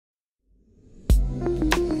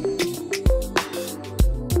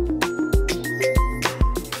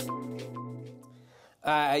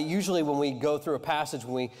usually when we go through a passage,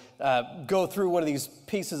 when we go through one of these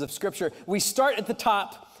pieces of Scripture, we start at the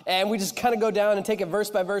top and we just kind of go down and take it verse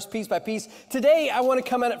by verse, piece by piece. Today, I want to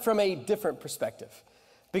come at it from a different perspective,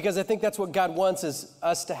 because I think that's what God wants, is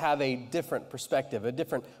us to have a different perspective, a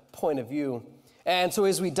different point of view. And so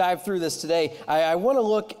as we dive through this today, I want to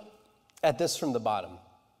look at this from the bottom,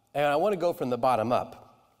 and I want to go from the bottom up.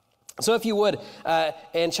 So if you would,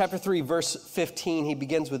 in chapter 3, verse 15, he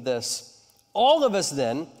begins with this: all of us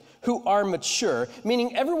then who are mature,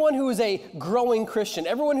 meaning everyone who is a growing Christian,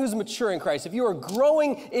 everyone who's mature in Christ, if you are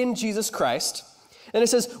growing in Jesus Christ, and it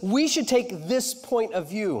says, we should take this point of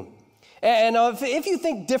view. And if you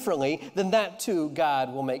think differently, then that too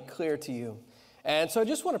God will make clear to you. And so I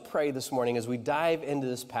just want to pray this morning as we dive into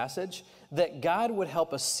this passage that God would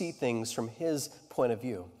help us see things from his point of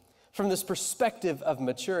view, from this perspective of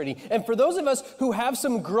maturity. And for those of us who have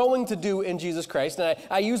some growing to do in Jesus Christ, and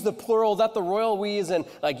I use the plural, not the royal we's, and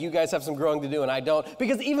like you guys have some growing to do and I don't,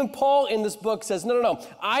 because even Paul in this book says, no,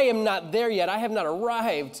 I am not there yet. I have not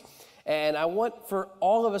arrived. And I want for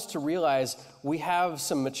all of us to realize we have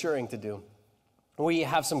some maturing to do. We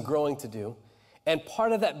have some growing to do. And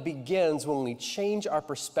part of that begins when we change our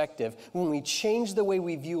perspective, when we change the way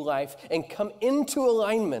we view life and come into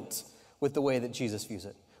alignment with the way that Jesus views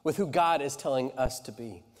it, with who God is telling us to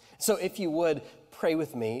be. So if you would, pray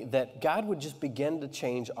with me that God would just begin to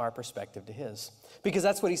change our perspective to his. Because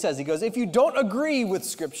that's what he says. He goes, if you don't agree with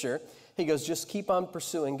Scripture, he goes, just keep on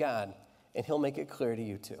pursuing God, and he'll make it clear to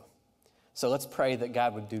you too. So let's pray that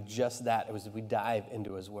God would do just that as we dive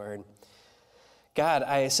into his word. God,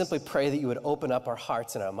 I simply pray that you would open up our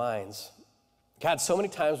hearts and our minds. God, so many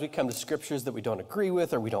times we come to scriptures that we don't agree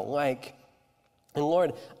with or we don't like. And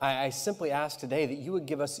Lord, I simply ask today that you would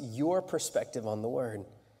give us your perspective on the word,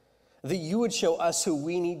 that you would show us who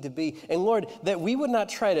we need to be. And Lord, that we would not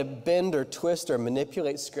try to bend or twist or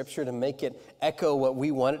manipulate Scripture to make it echo what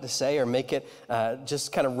we want it to say or make it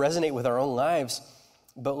just kind of resonate with our own lives.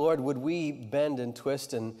 But Lord, would we bend and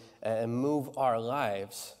twist and move our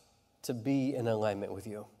lives to be in alignment with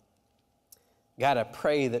you? God, I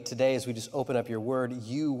pray that today as we just open up your word,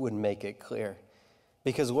 you would make it clear.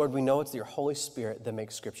 Because, Lord, we know it's your Holy Spirit that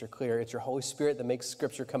makes Scripture clear. It's your Holy Spirit that makes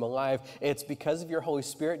Scripture come alive. It's because of your Holy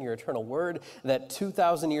Spirit and your eternal word that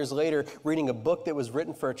 2,000 years later, reading a book that was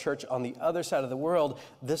written for a church on the other side of the world,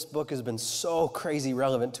 this book has been so crazy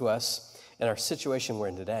relevant to us in our situation we're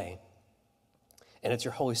in today. And it's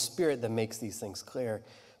your Holy Spirit that makes these things clear.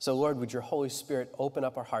 So, Lord, would your Holy Spirit open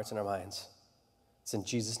up our hearts and our minds? It's in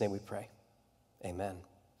Jesus' name we pray. Amen.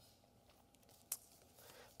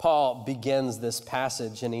 Paul begins this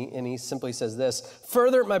passage, and he simply says this: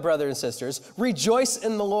 further, my brothers and sisters, rejoice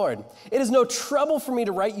in the Lord. It is no trouble for me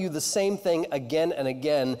to write you the same thing again and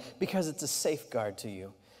again, because it's a safeguard to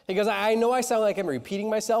you. He goes, I know I sound like I'm repeating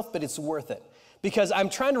myself, but it's worth it, because I'm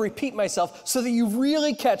trying to repeat myself so that you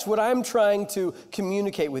really catch what I'm trying to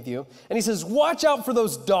communicate with you. And he says, watch out for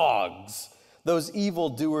those dogs, those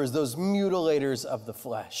evildoers, those mutilators of the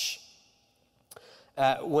flesh.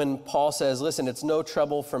 When Paul says, listen, it's no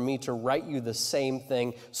trouble for me to write you the same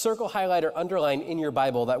thing, circle, highlight, or underline in your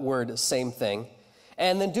Bible that word, same thing.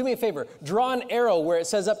 And then do me a favor, draw an arrow where it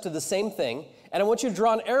says up to the same thing, and I want you to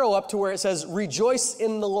draw an arrow up to where it says, rejoice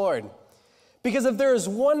in the Lord. Because if there is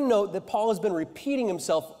one note that Paul has been repeating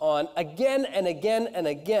himself on again and again and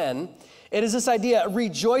again, it is this idea,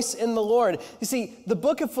 rejoice in the Lord. You see, the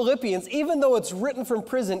book of Philippians, even though it's written from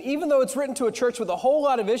prison, even though it's written to a church with a whole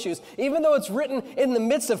lot of issues, even though it's written in the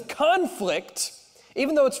midst of conflict,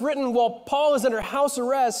 even though it's written while Paul is under house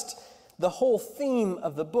arrest, the whole theme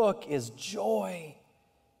of the book is joy.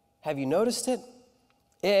 Have you noticed it?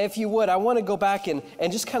 If you would, I want to go back and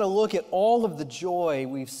just kind of look at all of the joy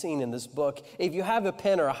we've seen in this book. If you have a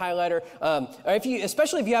pen or a highlighter, or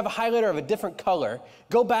especially if you have a highlighter of a different color,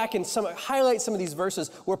 go back and highlight some of these verses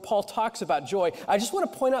where Paul talks about joy. I just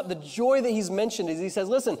want to point out the joy that he's mentioned as he says,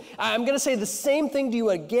 listen, I'm going to say the same thing to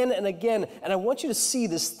you again and again, and I want you to see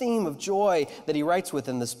this theme of joy that he writes with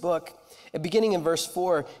in this book. And beginning in verse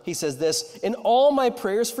 4, he says this: in all my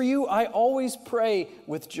prayers for you, I always pray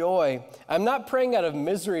with joy. I'm not praying out of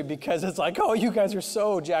misery because it's like, oh, you guys are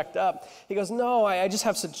so jacked up. He goes, no, I just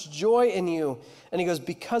have such joy in you. And he goes,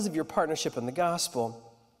 because of your partnership in the gospel.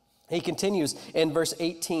 He continues in verse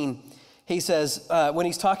 18. He says, when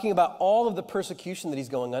he's talking about all of the persecution that he's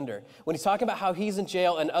going under, when he's talking about how he's in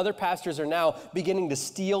jail and other pastors are now beginning to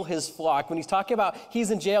steal his flock, when he's talking about he's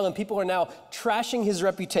in jail and people are now trashing his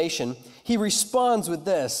reputation, he responds with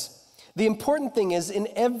this: the important thing is, in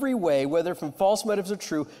every way, whether from false motives or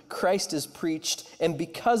true, Christ is preached, and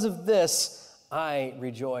because of this, I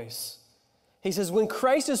rejoice. He says, when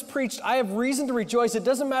Christ is preached, I have reason to rejoice. It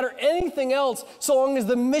doesn't matter anything else so long as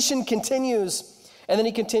the mission continues. And then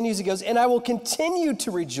he continues, he goes, and I will continue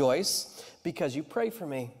to rejoice because you pray for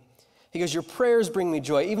me. He goes, your prayers bring me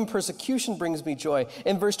joy. Even persecution brings me joy.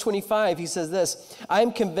 In verse 25, he says this, I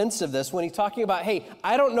am convinced of this when he's talking about, hey,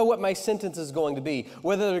 I don't know what my sentence is going to be,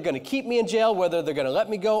 whether they're going to keep me in jail, whether they're going to let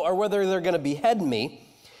me go, or whether they're going to behead me.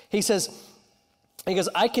 He goes,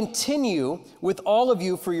 I continue with all of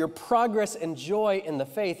you for your progress and joy in the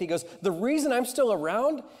faith. He goes, the reason I'm still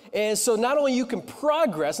around is so not only you can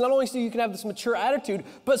progress, not only so you can have this mature attitude,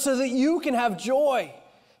 but so that you can have joy.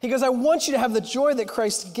 He goes, I want you to have the joy that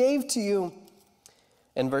Christ gave to you.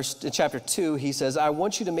 In chapter 2, he says, I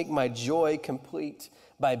want you to make my joy complete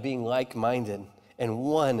by being like-minded and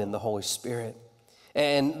one in the Holy Spirit.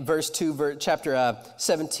 And verse 2, chapter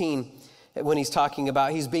 17, when he's talking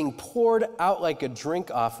about he's being poured out like a drink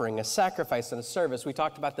offering, a sacrifice and a service. We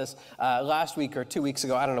talked about this last week or 2 weeks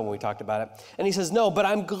ago. I don't know when we talked about it. And he says, no, but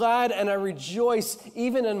I'm glad and I rejoice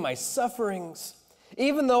even in my sufferings.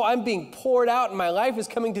 Even though I'm being poured out and my life is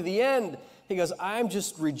coming to the end, he goes, I'm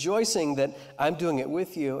just rejoicing that I'm doing it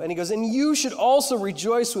with you. And he goes, and you should also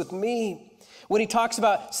rejoice with me. When he talks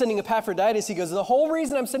about sending Epaphroditus, he goes, the whole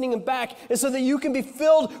reason I'm sending him back is so that you can be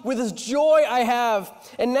filled with this joy I have.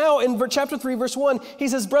 And now in chapter 3, verse 1, he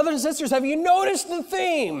says, brothers and sisters, have you noticed the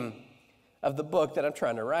theme of the book that I'm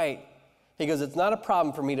trying to write? He goes, it's not a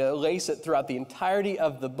problem for me to lace it throughout the entirety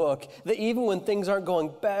of the book, that even when things aren't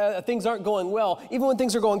going bad, things aren't going well, even when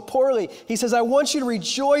things are going poorly, he says, I want you to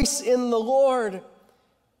rejoice in the Lord.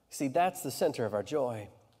 See, that's the center of our joy.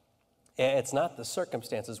 It's not the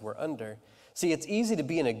circumstances we're under. See, it's easy to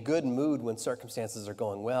be in a good mood when circumstances are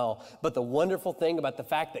going well, but the wonderful thing about the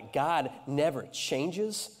fact that God never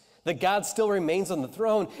changes, that God still remains on the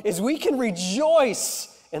throne, is we can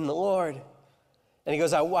rejoice in the Lord. And he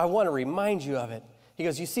goes, I want to remind you of it. He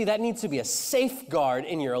goes, you see, that needs to be a safeguard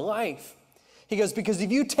in your life. He goes, because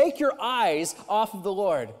if you take your eyes off of the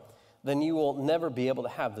Lord, then you will never be able to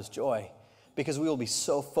have this joy, because we will be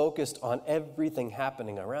so focused on everything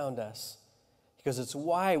happening around us. Because it's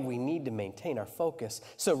why we need to maintain our focus.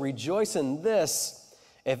 So rejoice in this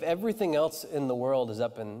if everything else in the world is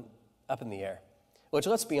up in the air. Which,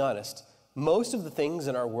 let's be honest, most of the things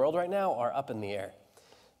in our world right now are up in the air.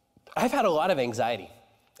 I've had a lot of anxiety,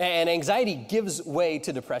 and anxiety gives way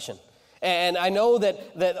to depression. And I know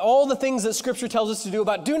that all the things that Scripture tells us to do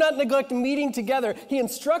about do not neglect meeting together, he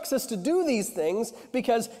instructs us to do these things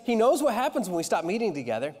because he knows what happens when we stop meeting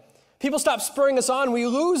together. People stop spurring us on. We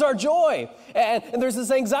lose our joy. And there's this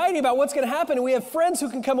anxiety about what's going to happen. And we have friends who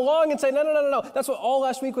can come along and say, no. That's what all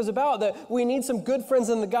last week was about, that we need some good friends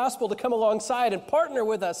in the gospel to come alongside and partner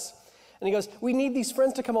with us. And he goes, we need these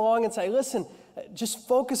friends to come along and say, listen, just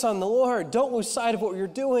focus on the Lord. Don't lose sight of what you're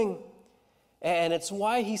doing. And it's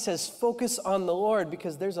why he says focus on the Lord,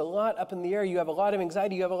 because there's a lot up in the air. You have a lot of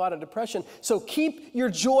anxiety. You have a lot of depression. So keep your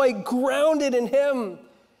joy grounded in him.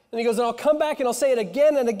 And he goes, and I'll come back and I'll say it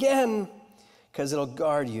again and again because it'll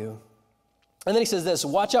guard you. And then he says this,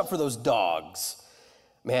 watch out for those dogs.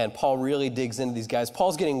 Man, Paul really digs into these guys.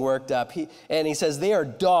 Paul's getting worked up. And he says they are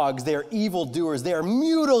dogs. They are evildoers. They are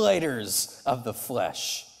mutilators of the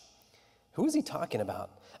flesh. Who is he talking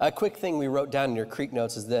about? A quick thing we wrote down in your Creek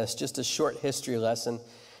notes is this, just a short history lesson.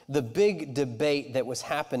 The big debate that was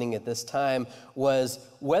happening at this time was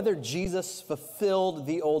whether Jesus fulfilled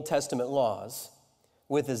the Old Testament laws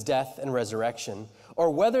with his death and resurrection, or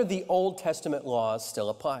whether the Old Testament laws still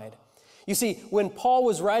applied. You see, when Paul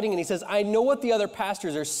was writing and he says, I know what the other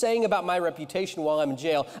pastors are saying about my reputation while I'm in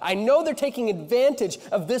jail. I know they're taking advantage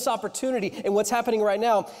of this opportunity and what's happening right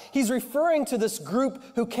now. He's referring to this group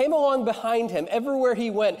who came along behind him everywhere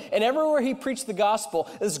he went, and everywhere he preached the gospel,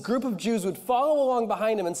 this group of Jews would follow along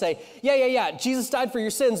behind him and say, yeah, Jesus died for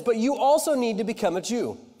your sins, but you also need to become a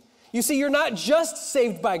Jew. You see, you're not just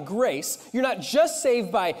saved by grace. You're not just saved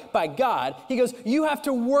by God. He goes, you have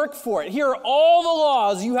to work for it. Here are all the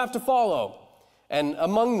laws you have to follow. And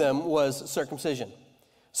among them was circumcision.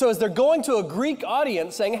 So as they're going to a Greek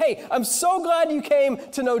audience saying, hey, I'm so glad you came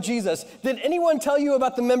to know Jesus. Did anyone tell you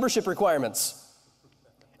about the membership requirements?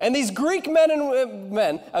 And these Greek men, I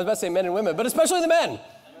was about to say men and women, but especially the men,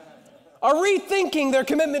 are rethinking their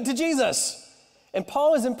commitment to Jesus. And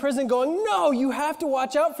Paul is in prison going, no, you have to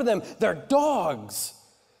watch out for them. They're dogs.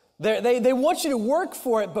 They want you to work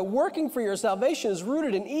for it, but working for your salvation is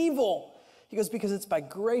rooted in evil. He goes, because it's by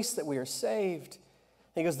grace that we are saved.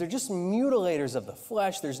 He goes, they're just mutilators of the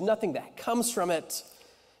flesh. There's nothing that comes from it.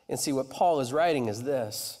 And see, what Paul is writing is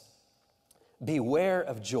this. Beware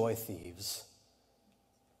of joy thieves.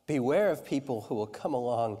 Beware of people who will come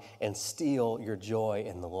along and steal your joy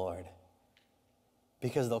in the Lord.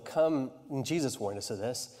 Because they'll come, and Jesus warned us of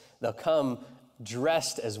this, they'll come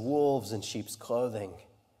dressed as wolves in sheep's clothing,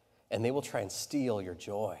 and they will try and steal your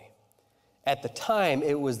joy. At the time,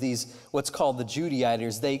 it was these, what's called the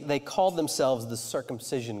Judaizers. They called themselves the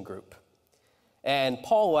circumcision group. And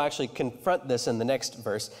Paul will actually confront this in the next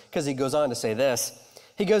verse, because he goes on to say this.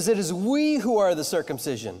 He goes, it is we who are the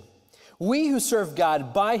circumcision. We who serve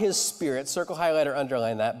God by his Spirit, circle, highlight, or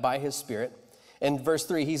underline that, by his Spirit. In verse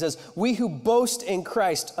 3, he says, we who boast in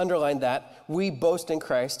Christ, underline that, we boast in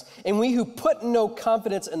Christ. And we who put no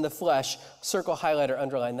confidence in the flesh, circle, highlight, or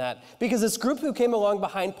underline that. Because this group who came along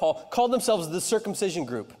behind Paul called themselves the circumcision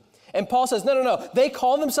group. And Paul says, no. They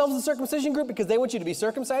call themselves the circumcision group because they want you to be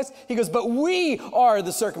circumcised. He goes, but we are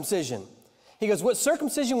the circumcision. He goes, what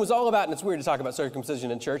circumcision was all about, and it's weird to talk about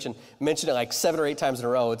circumcision in church and mention it like 7 or 8 times in a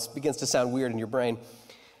row. It begins to sound weird in your brain.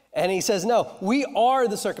 And he says, no, we are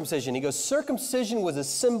the circumcision. He goes, circumcision was a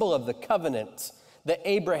symbol of the covenant that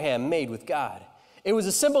Abraham made with God. It was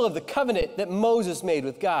a symbol of the covenant that Moses made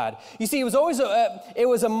with God. You see, it was always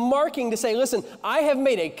a marking to say, listen, I have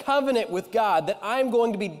made a covenant with God that I'm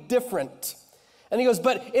going to be different. And he goes,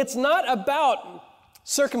 but it's not about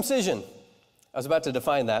circumcision. I was about to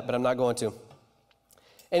define that, but I'm not going to.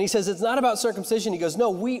 And he says, it's not about circumcision. He goes, no,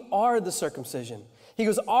 we are the circumcision. He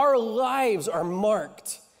goes, our lives are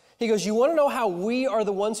marked. He goes, you want to know how we are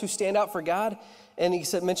the ones who stand out for God? And he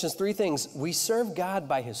mentions 3 things. We serve God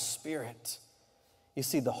by his Spirit. You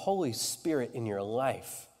see, the Holy Spirit in your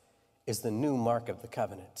life is the new mark of the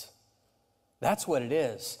covenant. That's what it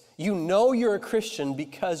is. You know you're a Christian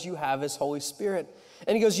because you have his Holy Spirit.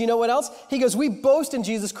 And he goes, you know what else? He goes, we boast in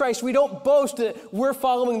Jesus Christ. We don't boast that we're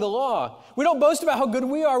following the law. We don't boast about how good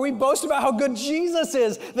we are. We boast about how good Jesus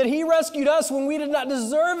is, that he rescued us when we did not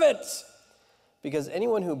deserve it. Because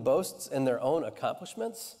anyone who boasts in their own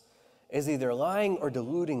accomplishments is either lying or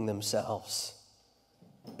deluding themselves.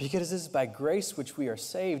 Because it is by grace which we are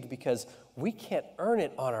saved, because we can't earn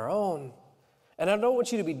it on our own. And I don't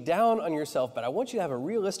want you to be down on yourself, but I want you to have a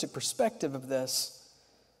realistic perspective of this.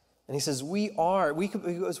 And he says, we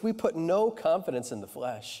put no confidence in the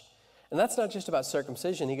flesh. And that's not just about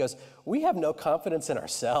circumcision. He goes, we have no confidence in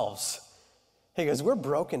ourselves. He goes, we're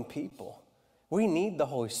broken people. We need the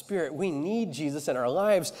Holy Spirit. We need Jesus in our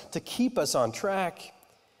lives to keep us on track.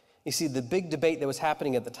 You see, the big debate that was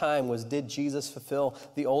happening at the time was, did Jesus fulfill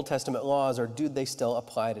the Old Testament laws, or do they still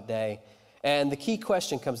apply today? And the key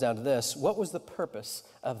question comes down to this: what was the purpose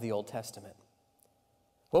of the Old Testament?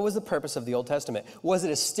 What was the purpose of the Old Testament? Was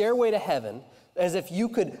it a stairway to heaven, as if you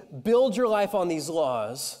could build your life on these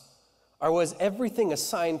laws, or was everything a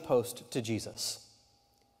signpost to Jesus?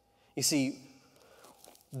 You see,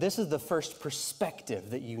 this is the first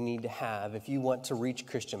perspective that you need to have if you want to reach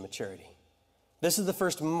Christian maturity. This is the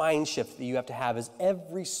first mind shift that you have to have, is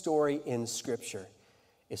every story in Scripture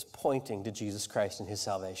is pointing to Jesus Christ and his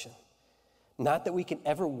salvation. Not that we can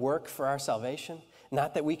ever work for our salvation,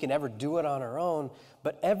 not that we can ever do it on our own,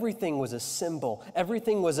 but everything was a symbol.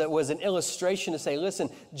 Everything was an illustration to say, listen,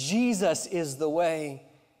 Jesus is the way.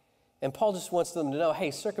 And Paul just wants them to know, hey,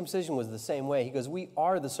 circumcision was the same way. He goes, we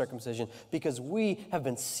are the circumcision because we have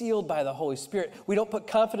been sealed by the Holy Spirit. We don't put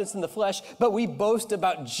confidence in the flesh, but we boast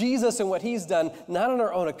about Jesus and what he's done, not on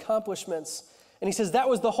our own accomplishments. And he says that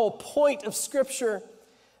was the whole point of Scripture.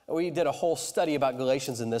 We did a whole study about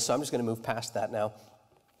Galatians in this, so I'm just going to move past that now.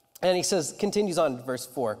 And he says, continues on verse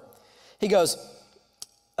 4. He goes,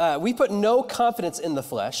 we put no confidence in the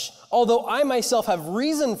flesh, although I myself have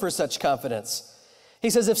reason for such confidence. He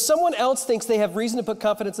says, if someone else thinks they have reason to put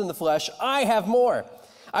confidence in the flesh, I have more.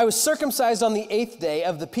 I was circumcised on the 8th day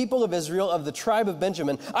of the people of Israel, of the tribe of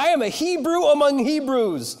Benjamin. I am a Hebrew among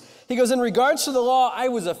Hebrews. He goes, in regards to the law, I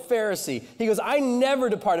was a Pharisee. He goes, I never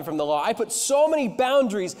departed from the law. I put so many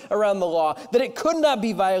boundaries around the law that it could not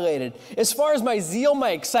be violated. As far as my zeal,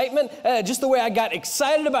 my excitement, just the way I got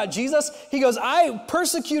excited about Jesus, he goes, I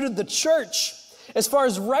persecuted the church. As far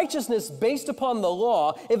as righteousness based upon the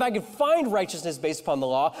law, if I could find righteousness based upon the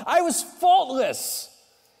law, I was faultless.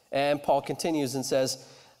 And Paul continues and says,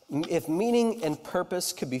 if meaning and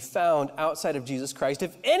purpose could be found outside of Jesus Christ,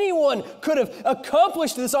 if anyone could have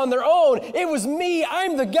accomplished this on their own, it was me.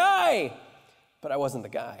 I'm the guy. But I wasn't the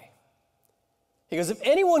guy. He goes, if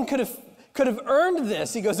anyone could have earned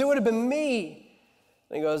this, he goes, it would have been me.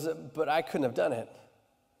 And he goes, but I couldn't have done it.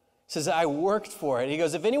 He says, I worked for it. He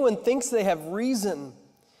goes, if anyone thinks they have reason.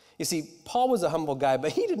 You see, Paul was a humble guy,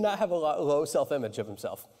 but he did not have a low self-image of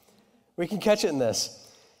himself. We can catch it in this.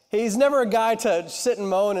 He's never a guy to sit and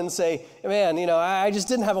moan and say, man, I just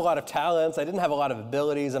didn't have a lot of talents. I didn't have a lot of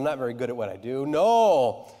abilities. I'm not very good at what I do.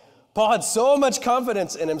 No. Paul had so much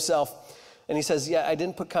confidence in himself. And he says, yeah, I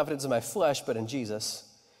didn't put confidence in my flesh, but in Jesus.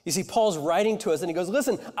 You see, Paul's writing to us and he goes,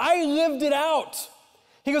 listen, I lived it out.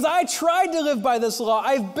 He goes, I tried to live by this law.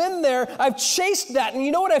 I've been there. I've chased that. And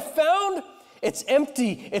you know what I found? It's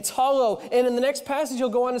empty. It's hollow. And in the next passage, he'll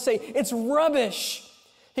go on to say, it's rubbish.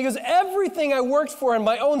 He goes, everything I worked for in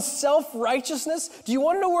my own self-righteousness, do you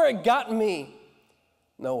want to know where it got me?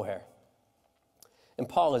 Nowhere. And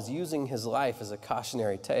Paul is using his life as a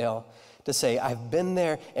cautionary tale to say, I've been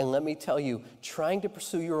there, and let me tell you, trying to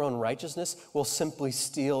pursue your own righteousness will simply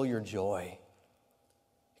steal your joy.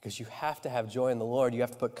 Because you have to have joy in the Lord. You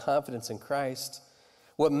have to put confidence in Christ.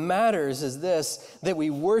 What matters is this, that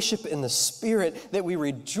we worship in the Spirit, that we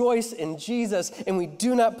rejoice in Jesus, and we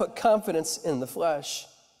do not put confidence in the flesh.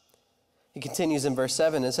 He continues in verse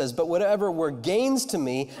 7 and says, but whatever were gains to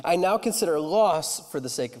me, I now consider loss for the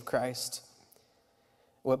sake of Christ.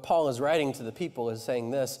 What Paul is writing to the people is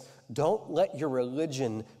saying this, don't let your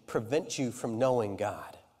religion prevent you from knowing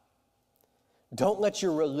God. Don't let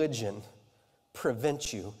your religion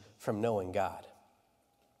prevent you from knowing God.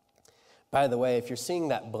 By the way, if you're seeing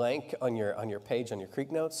that blank on your page, on your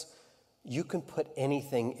Creek Notes, you can put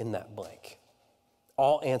anything in that blank.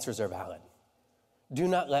 All answers are valid. Do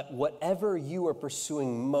not let whatever you are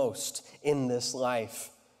pursuing most in this life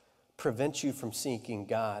prevent you from seeking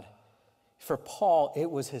God. For Paul, it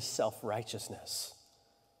was his self-righteousness.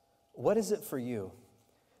 What is it for you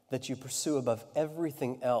that you pursue above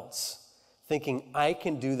everything else, thinking, I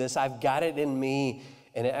can do this, I've got it in me,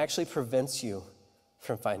 and it actually prevents you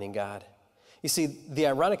from finding God? You see, the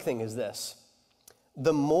ironic thing is this.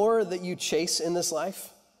 The more that you chase in this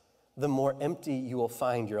life, the more empty you will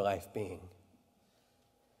find your life being.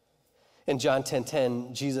 In John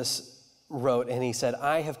 10:10, Jesus wrote, and he said,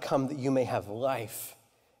 I have come that you may have life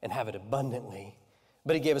and have it abundantly.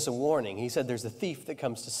 But he gave us a warning. He said, there's a thief that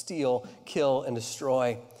comes to steal, kill, and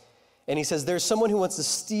destroy. And he says, there's someone who wants to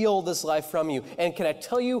steal this life from you. And can I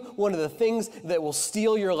tell you one of the things that will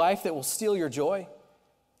steal your life, that will steal your joy?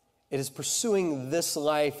 It is pursuing this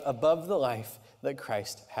life above the life that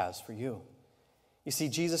Christ has for you. You see,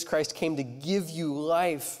 Jesus Christ came to give you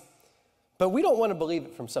life, but we don't want to believe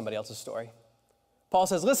it from somebody else's story. Paul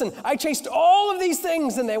says, listen, I chased all of these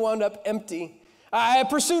things and they wound up empty. I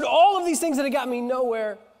pursued all of these things and it got me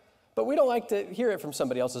nowhere. But we don't like to hear it from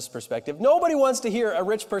somebody else's perspective. Nobody wants to hear a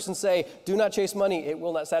rich person say, do not chase money, it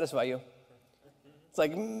will not satisfy you. It's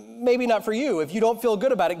like, maybe not for you. If you don't feel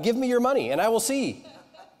good about it, give me your money and I will see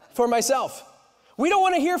for myself. We don't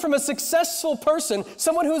want to hear from a successful person,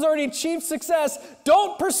 someone who's already achieved success,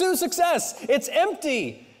 don't pursue success. It's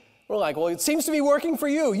empty. We're like, well, it seems to be working for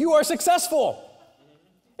you. You are successful.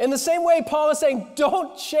 In the same way, Paul is saying,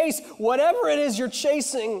 don't chase whatever it is you're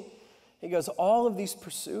chasing. He goes, all of these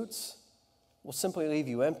pursuits will simply leave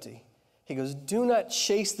you empty. He goes, do not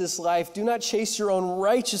chase this life. Do not chase your own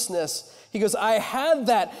righteousness. He goes, I had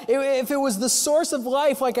that. If it was the source of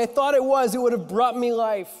life like I thought it was, it would have brought me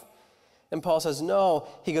life. And Paul says, no.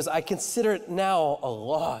 He goes, I consider it now a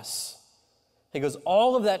loss. He goes,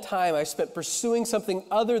 all of that time I spent pursuing something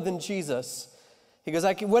other than Jesus. He goes,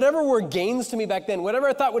 whatever were gains to me back then, whatever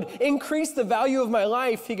I thought would increase the value of my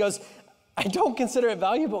life, he goes, I don't consider it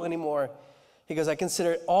valuable anymore. He goes, I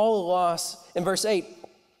consider it all a loss. In verse 8,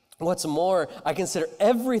 what's more, I consider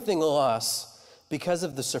everything a loss because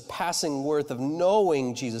of the surpassing worth of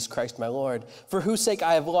knowing Jesus Christ my Lord, for whose sake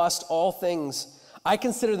I have lost all things. I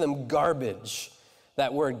consider them garbage.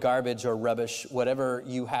 That word garbage or rubbish, whatever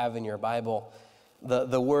you have in your Bible,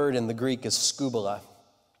 the word in the Greek is skubala,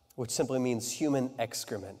 which simply means human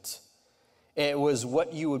excrement. It was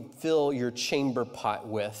what you would fill your chamber pot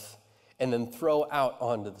with and then throw out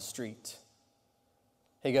onto the street.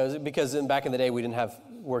 He goes, because back in the day, we didn't have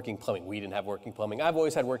working plumbing. We didn't have working plumbing. I've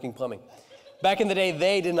always had working plumbing. Back in the day,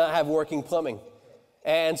 they did not have working plumbing.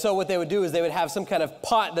 And so what they would do is they would have some kind of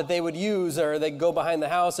pot that they would use, or they'd go behind the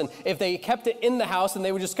house, and if they kept it in the house, then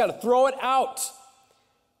they would just kind of throw it out.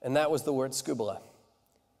 And that was the word skubala.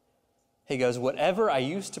 He goes, whatever I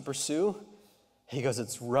used to pursue, he goes,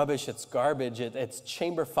 it's rubbish, it's garbage, it's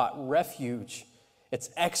chamber pot refuge, it's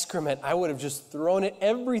excrement. I would have just thrown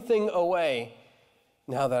everything away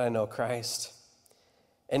now that I know Christ.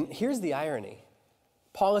 And here's the irony.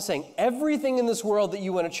 Paul is saying everything in this world that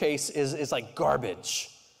you want to chase is like garbage.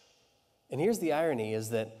 And here's the irony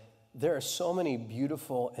is that there are so many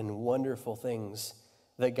beautiful and wonderful things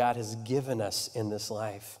that God has given us in this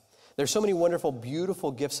life. There's so many wonderful,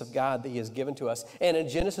 beautiful gifts of God that he has given to us. And in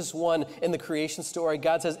Genesis 1, in the creation story,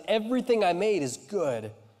 God says, everything I made is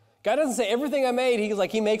good. God doesn't say everything I made.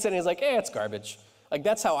 He makes it and he's like, it's garbage. Like,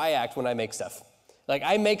 that's how I act when I make stuff. Like,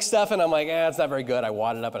 I make stuff and I'm like, it's not very good. I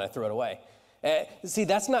wad it up and I throw it away. See,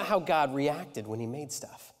 that's not how God reacted when he made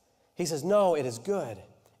stuff. He says, no, it is good.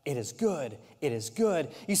 It is good. It is good.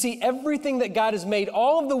 You see, everything that God has made,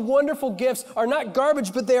 all of the wonderful gifts are not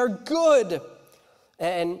garbage, but they are good.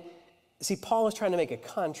 And see, Paul is trying to make a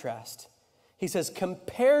contrast. He says,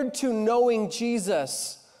 compared to knowing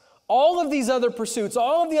Jesus, all of these other pursuits,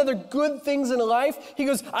 all of the other good things in life, he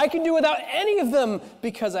goes, I can do without any of them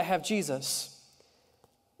because I have Jesus.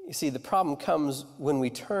 You see, the problem comes when we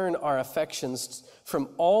turn our affections from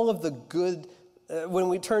all of the good,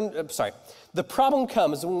 the problem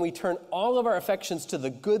comes when we turn all of our affections to the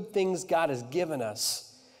good things God has given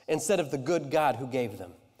us instead of the good God who gave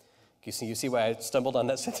them. You see why I stumbled on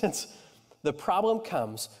that sentence? The problem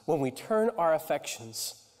comes when we turn our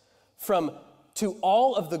affections to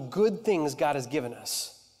all of the good things God has given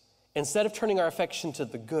us instead of turning our affection to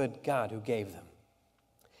the good God who gave them.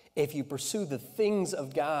 If you pursue the things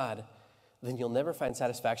of God, then you'll never find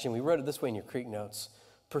satisfaction. We wrote it this way in your Creek notes.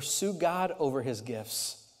 Pursue God over his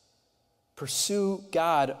gifts. Pursue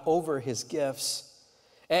God over his gifts.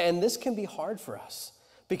 And this can be hard for us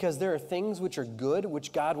because there are things which are good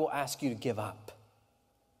which God will ask you to give up.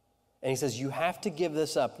 And he says, you have to give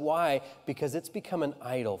this up. Why? Because it's become an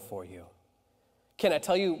idol for you. Can I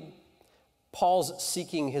tell you, Paul's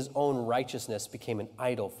seeking his own righteousness became an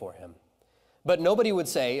idol for him. But nobody would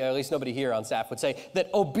say, or at least nobody here on staff would say,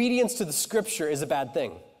 that obedience to the scripture is a bad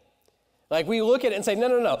thing. Like we look at it and say,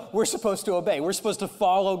 no, we're supposed to obey. We're supposed to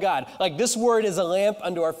follow God. Like this word is a lamp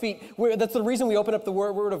unto our feet. That's the reason we open up the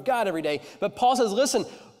word of God every day. But Paul says, listen,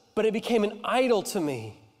 but it became an idol to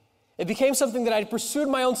me. It became something that I pursued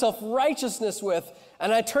my own self-righteousness with,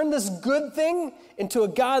 and I turned this good thing into a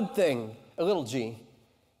God thing, a little g.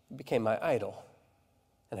 It became my idol,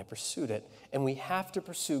 and I pursued it. And we have to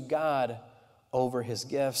pursue God over his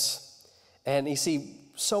gifts. And you see,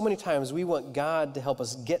 so many times we want God to help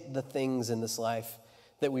us get the things in this life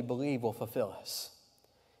that we believe will fulfill us.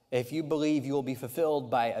 If you believe you will be fulfilled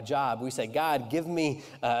by a job, we say, God, give me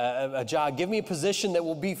a job, give me a position that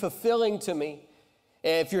will be fulfilling to me.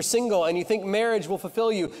 If you're single and you think marriage will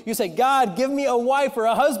fulfill you, you say, God, give me a wife or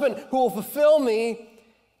a husband who will fulfill me.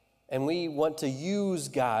 And we want to use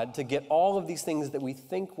God to get all of these things that we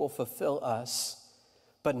think will fulfill us,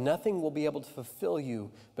 but nothing will be able to fulfill you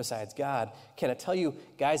besides God. Can I tell you,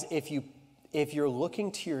 guys, if you're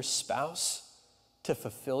looking to your spouse to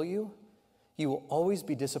fulfill you, you will always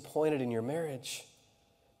be disappointed in your marriage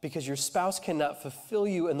because your spouse cannot fulfill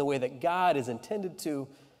you in the way that God is intended to.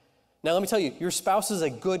 Now, let me tell you, your spouse is a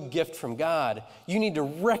good gift from God. You need to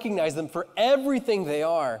recognize them for everything they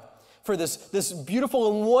are, for this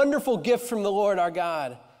beautiful and wonderful gift from the Lord our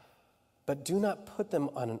God. But do not put them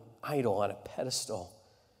on an idol, on a pedestal,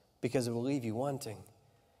 because it will leave you wanting.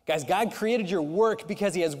 Guys, God created your work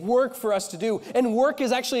because he has work for us to do. And work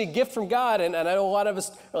is actually a gift from God. And I know a lot of us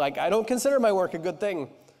are like, I don't consider my work a good thing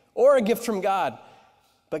or a gift from God.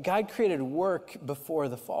 But God created work before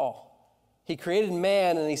the fall. He created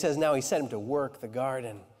man, and he says now he sent him to work the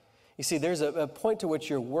garden. You see, there's a point to which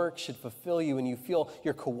your work should fulfill you and you feel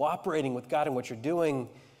you're cooperating with God in what you're doing.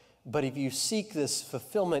 But if you seek this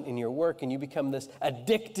fulfillment in your work and you become this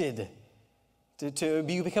addicted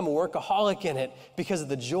you become a workaholic in it because of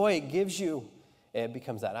the joy it gives you, it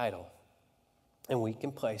becomes that idol. And we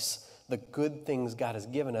can place the good things God has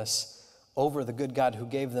given us over the good God who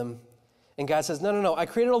gave them. And God says, no, I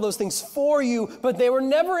created all those things for you, but they were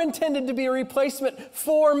never intended to be a replacement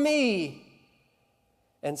for me.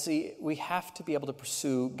 And see, we have to be able to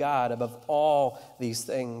pursue God above all these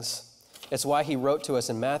things. It's why he wrote to us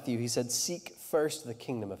in Matthew, he said, seek first the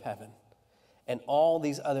kingdom of heaven, and all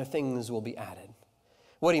these other things will be added.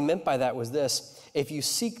 What he meant by that was this: if you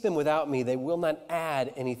seek them without me, they will not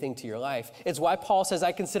add anything to your life. It's why Paul says,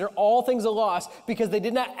 I consider all things a loss because they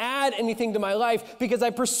did not add anything to my life, because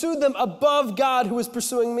I pursued them above God who was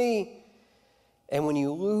pursuing me. And when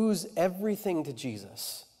you lose everything to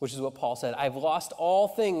Jesus, which is what Paul said, I've lost all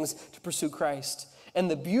things to pursue Christ. And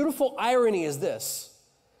the beautiful irony is this: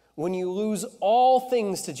 when you lose all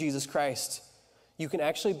things to Jesus Christ, you can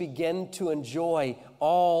actually begin to enjoy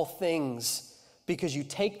all things because you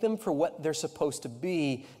take them for what they're supposed to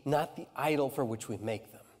be, not the idol for which we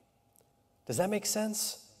make them. Does that make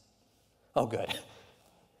sense? Oh, good.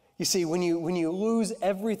 You see, when you lose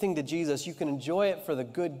everything to Jesus, you can enjoy it for the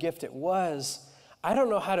good gift it was. I don't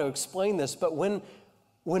know how to explain this, but when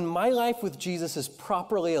my life with Jesus is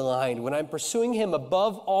properly aligned, when I'm pursuing him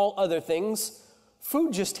above all other things,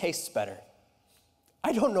 food just tastes better.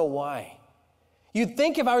 I don't know why. You'd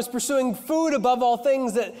think if I was pursuing food above all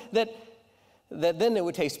things that then it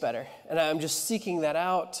would taste better. And I'm just seeking that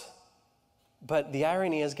out. But the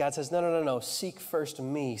irony is God says, no, seek first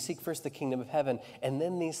me, seek first the kingdom of heaven, and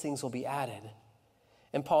then these things will be added.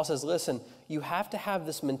 And Paul says, listen, you have to have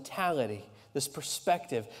this mentality, this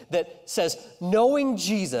perspective that says knowing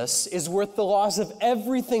Jesus is worth the loss of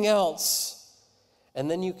everything else.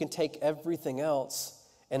 And then you can take everything else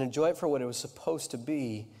and enjoy it for what it was supposed to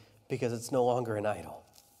be, because it's no longer an idol.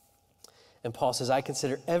 And Paul says, I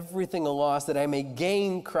consider everything a loss that I may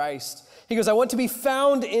gain Christ. He goes, I want to be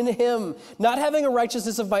found in him, not having a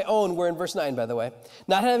righteousness of my own. We're in verse 9, by the way.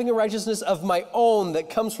 Not having a righteousness of my own that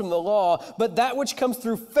comes from the law, but that which comes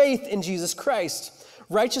through faith in Jesus Christ.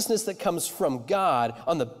 Righteousness that comes from God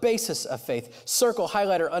on the basis of faith. Circle,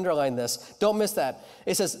 highlight, or underline this. Don't miss that.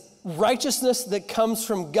 It says, righteousness that comes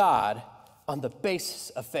from God on the basis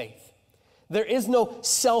of faith. There is no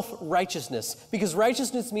self-righteousness, because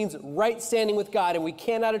righteousness means right standing with God, and we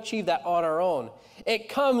cannot achieve that on our own. It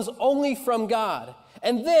comes only from God,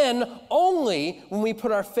 and then only when we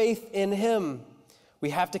put our faith in him. We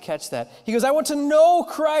have to catch that. He goes, I want to know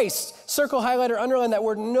Christ. Circle, highlight, or underline that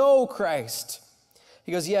word, know Christ.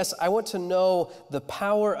 He goes, yes, I want to know the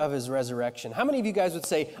power of his resurrection. How many of you guys would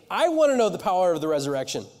say, I want to know the power of the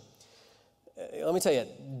resurrection? Let me tell you,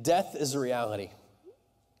 death is a reality.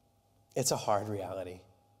 It's a hard reality.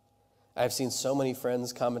 I've seen so many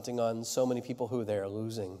friends commenting on so many people who they are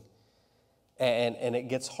losing. And it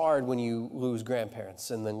gets hard when you lose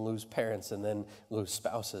grandparents and then lose parents and then lose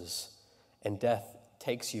spouses. And death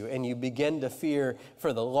takes you. And you begin to fear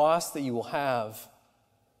for the loss that you will have.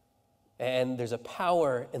 And there's a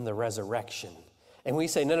power in the resurrection. And we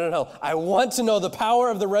say, no. I want to know the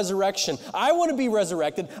power of the resurrection. I want to be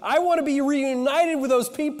resurrected. I want to be reunited with those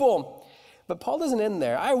people. But Paul doesn't end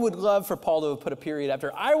there. I would love for Paul to have put a period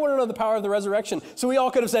after, I want to know the power of the resurrection. So we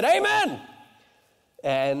all could have said, amen.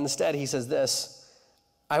 And instead he says this,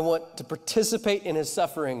 I want to participate in his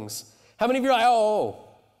sufferings. How many of you are like, oh.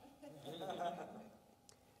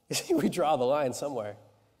 You see, we draw the line somewhere.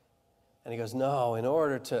 And he goes, no, in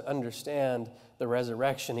order to understand the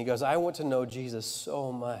resurrection, he goes, I want to know Jesus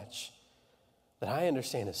so much that I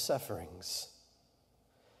understand his sufferings.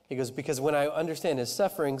 He goes, because when I understand his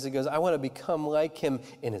sufferings, he goes, I want to become like him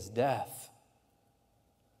in his death.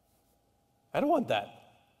 I don't want that.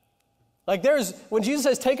 Like when Jesus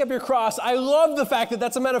says, take up your cross, I love the fact that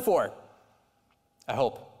that's a metaphor. I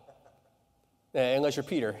hope. Unless you're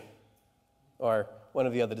Peter or one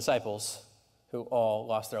of the other disciples who all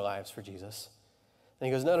lost their lives for Jesus. And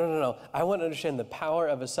he goes, no. I want to understand the power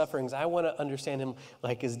of his sufferings. I want to understand him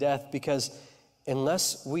like his death, because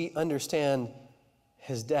unless we understand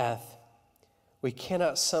his death, we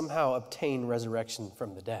cannot somehow obtain resurrection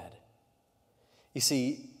from the dead. You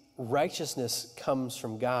see, righteousness comes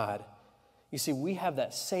from God. You see, we have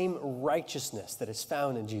that same righteousness that is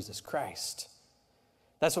found in Jesus Christ.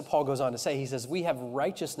 That's what Paul goes on to say. He says, we have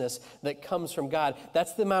righteousness that comes from God.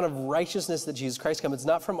 That's the amount of righteousness that Jesus Christ comes. It's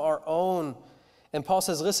not from our own. And Paul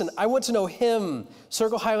says, listen, I want to know him.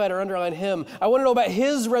 Circle, highlight, or underline him. I want to know about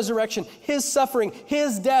his resurrection, his suffering,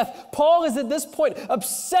 his death. Paul is at this point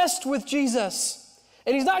obsessed with Jesus.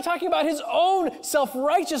 And he's not talking about his own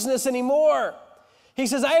self-righteousness anymore. He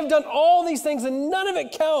says, I have done all these things and none of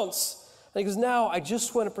it counts. And he goes, now I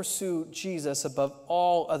just want to pursue Jesus above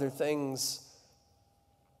all other things.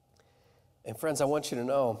 And friends, I want you to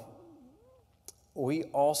know, we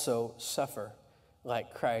also suffer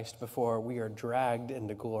like Christ before we are dragged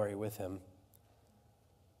into glory with him.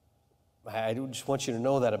 I just want you to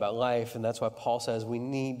know that about life, and that's why Paul says we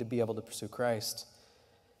need to be able to pursue Christ.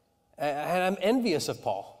 And I'm envious of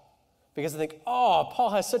Paul, because I think, Paul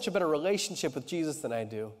has such a better relationship with Jesus than I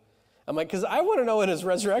do. I'm like, because I want to know in his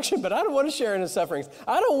resurrection, but I don't want to share in his sufferings.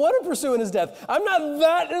 I don't want to pursue in his death. I'm not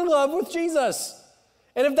that in love with Jesus.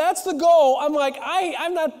 And if that's the goal, I'm like,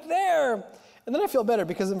 I'm not there. And then I feel better,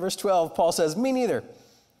 because in verse 12, Paul says, me neither.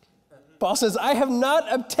 Paul says, I have not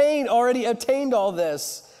already obtained all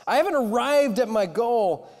this. I haven't arrived at my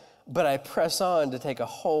goal, but I press on to take a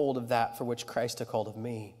hold of that for which Christ took hold of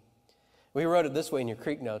me. We wrote it this way in your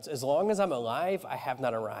Creek notes. As long as I'm alive, I have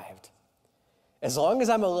not arrived. As long as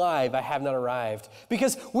I'm alive, I have not arrived.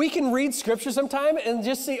 Because we can read scripture sometime and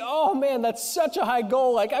just see, oh man, that's such a high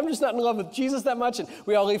goal. Like, I'm just not in love with Jesus that much. And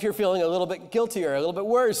we all leave here feeling a little bit guilty or a little bit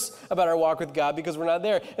worse about our walk with God because we're not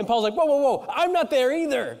there. And Paul's like, whoa, I'm not there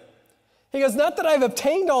either. He goes, not that I've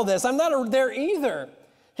obtained all this. I'm not there either.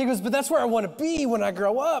 He goes, but that's where I want to be when I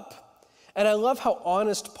grow up. And I love how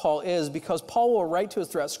honest Paul is, because Paul will write to us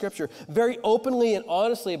throughout scripture very openly and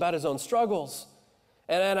honestly about his own struggles.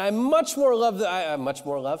 And I much more love,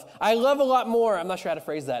 I love a lot more, I'm not sure how to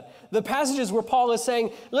phrase that, the passages where Paul is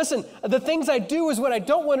saying, listen, the things I do is what I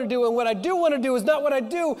don't want to do, and what I do want to do is not what I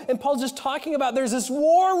do. And Paul's just talking about there's this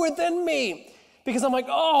war within me. Because I'm like,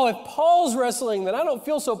 oh, if Paul's wrestling, then I don't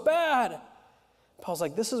feel so bad. Paul's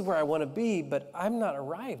like, this is where I want to be, but I'm not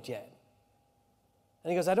arrived yet.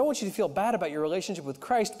 And he goes, I don't want you to feel bad about your relationship with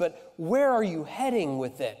Christ, but where are you heading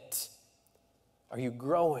with it? Are you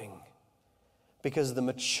growing? Because the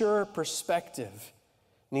mature perspective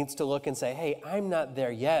needs to look and say, hey, I'm not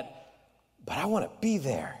there yet, but I want to be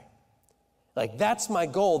there. Like, that's my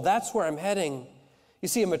goal. That's where I'm heading. You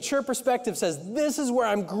see, a mature perspective says, this is where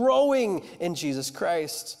I'm growing in Jesus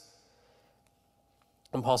Christ.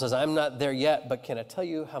 And Paul says, I'm not there yet, but can I tell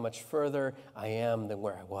you how much further I am than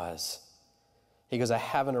where I was? He goes, I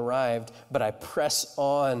haven't arrived, but I press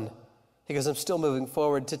on. He goes, I'm still moving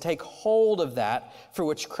forward to take hold of that for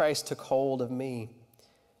which Christ took hold of me.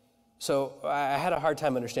 So I had a hard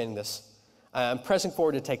time understanding this. I'm pressing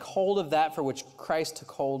forward to take hold of that for which Christ took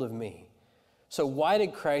hold of me. So why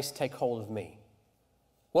did Christ take hold of me?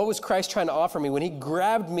 What was Christ trying to offer me? When he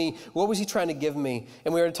grabbed me, what was he trying to give me?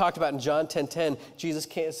 And we already talked about in John 10:10, Jesus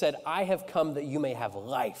said, I have come that you may have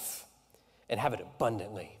life and have it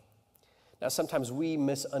abundantly. Now, sometimes we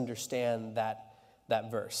misunderstand that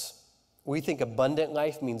verse. We think abundant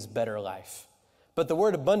life means better life. But the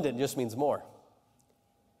word abundant just means more.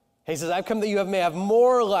 He says, I've come that you may have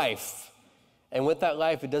more life. And with that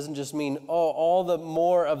life, it doesn't just mean, all the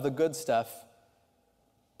more of the good stuff.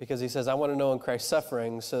 Because he says, I want to know in Christ's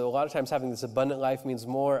suffering. So a lot of times having this abundant life means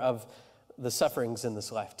more of the sufferings in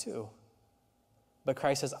this life too. But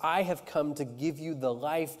Christ says, I have come to give you the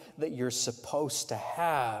life that you're supposed to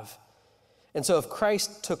have. And so if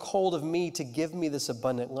Christ took hold of me to give me this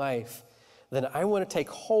abundant life, then I want to take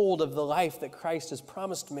hold of the life that Christ has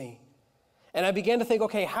promised me. And I began to think,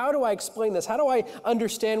 okay, how do I explain this? How do I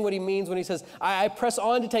understand what he means when he says, I press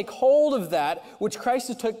on to take hold of that which Christ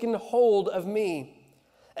has taken hold of me?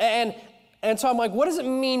 And so I'm like, what does it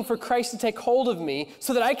mean for Christ to take hold of me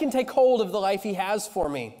so that I can take hold of the life he has for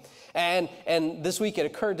me? And this week it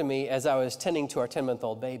occurred to me as I was tending to our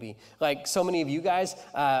 10-month-old baby. Like so many of you guys,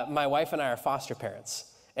 my wife and I are foster parents.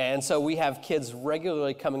 And so we have kids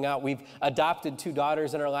regularly coming out. We've adopted 2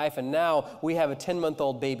 daughters in our life, and now we have a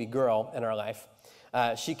 10-month-old baby girl in our life.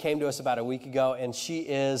 She came to us about a week ago, and she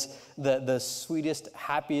is the sweetest,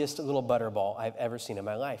 happiest little butterball I've ever seen in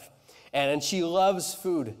my life. And she loves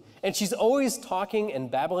food. And she's always talking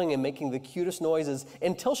and babbling and making the cutest noises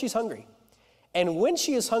until she's hungry. And when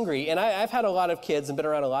she is hungry, and I've had a lot of kids and been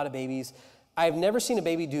around a lot of babies, I've never seen a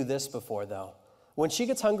baby do this before, though. When she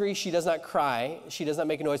gets hungry, she does not cry. She does not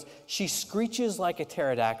make a noise. She screeches like a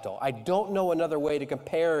pterodactyl. I don't know another way to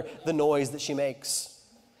compare the noise that she makes.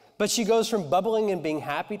 But she goes from bubbling and being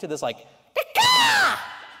happy to this like, caw!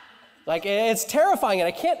 Like, it's terrifying, and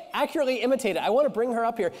I can't accurately imitate it. I want to bring her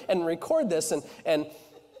up here and record this,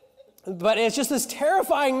 but it's just this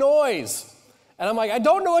terrifying noise. And I'm like, I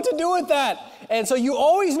don't know what to do with that. And so you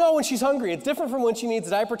always know when she's hungry. It's different from when she needs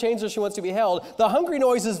diaper change or she wants to be held. The hungry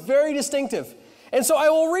noise is very distinctive. And so I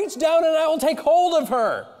will reach down and I will take hold of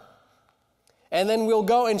her. And then we'll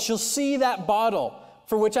go and she'll see that bottle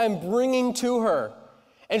for which I'm bringing to her.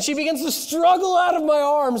 And she begins to struggle out of my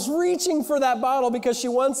arms, reaching for that bottle because she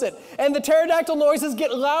wants it. And the pterodactyl noises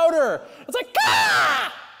get louder. It's like,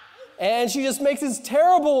 ah! And she just makes these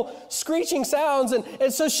terrible screeching sounds.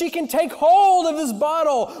 And so she can take hold of this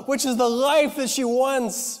bottle, which is the life that she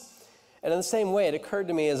wants. And in the same way, it occurred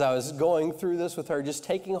to me as I was going through this with her, just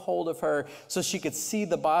taking hold of her so she could see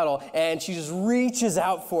the bottle. And she just reaches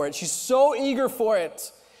out for it. She's so eager for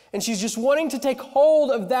it. And she's just wanting to take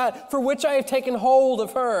hold of that for which I have taken hold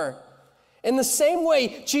of her. In the same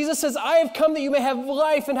way, Jesus says, I have come that you may have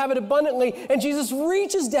life and have it abundantly. And Jesus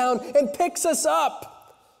reaches down and picks us up.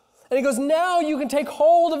 And he goes, now you can take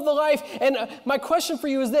hold of the life. And my question for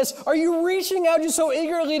you is this: are you reaching out just so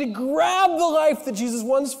eagerly to grab the life that Jesus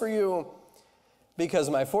wants for you? Because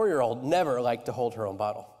my 4-year-old never liked to hold her own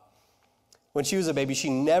bottle. When she was a baby, she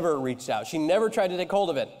never reached out. She never tried to take hold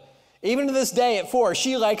of it. Even to this day at 4,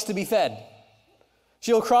 she likes to be fed.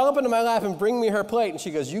 She'll crawl up into my lap and bring me her plate, and she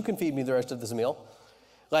goes, you can feed me the rest of this meal.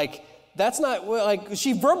 Like, that's not, like,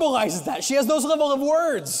 she verbalizes that. She has those level of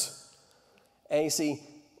words. And you see,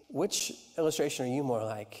 which illustration are you more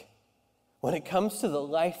like? When it comes to the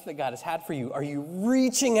life that God has had for you, are you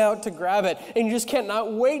reaching out to grab it, and you just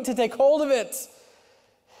cannot wait to take hold of it?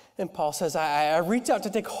 And Paul says, I reach out to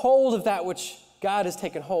take hold of that which God has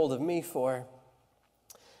taken hold of me for.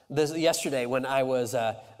 Yesterday, when I was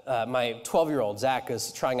my 12-year-old, Zach,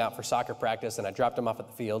 is trying out for soccer practice, and I dropped him off at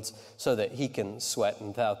the fields so that he can sweat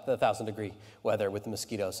in the 1,000-degree weather with the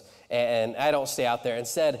mosquitoes. And I don't stay out there.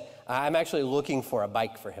 Instead, I'm actually looking for a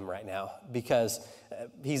bike for him right now because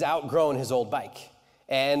he's outgrown his old bike.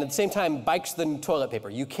 And at the same time, bikes are the toilet paper.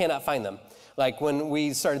 You cannot find them. Like when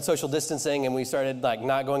we started social distancing and we started like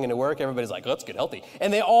not going into work, everybody's like, let's get healthy.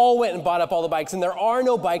 And they all went and bought up all the bikes. And there are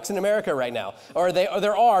no bikes in America right now. Or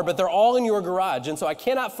there are, but they're all in your garage. And so I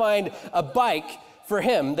cannot find a bike for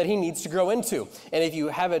him that he needs to grow into. And if you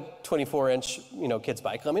have a 24-inch, kid's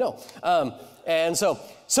bike, let me know. And so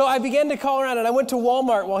I began to call around, and I went to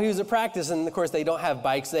Walmart while he was at practice. And of course, they don't have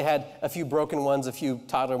bikes. They had a few broken ones, a few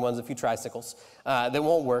toddler ones, a few tricycles that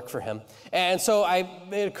won't work for him. And so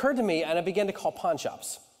it occurred to me, and I began to call pawn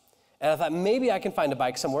shops. And I thought, maybe I can find a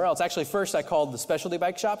bike somewhere else. Actually, first I called the specialty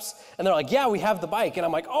bike shops, and they're like, yeah, we have the bike. And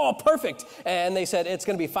I'm like, oh, perfect. And they said, it's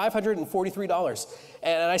going to be $543.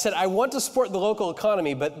 And I said, I want to support the local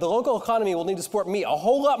economy, but the local economy will need to support me a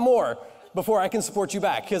whole lot more before I can support you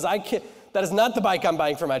back, because that is not the bike I'm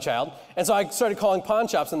buying for my child. And so I started calling pawn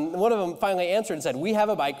shops, and one of them finally answered and said, we have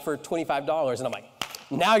a bike for $25. And I'm like,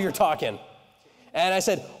 now you're talking. And I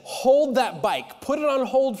said, hold that bike, put it on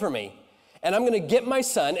hold for me. And I'm going to get my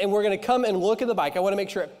son, and we're going to come and look at the bike. I want to make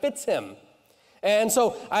sure it fits him. And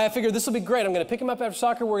so I figured this will be great. I'm going to pick him up after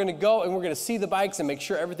soccer. We're going to go, and we're going to see the bikes and make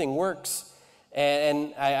sure everything works.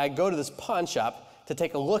 And I go to this pawn shop to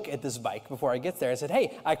take a look at this bike before I get there. I said,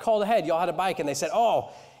 hey, I called ahead. Y'all had a bike. And they said, oh,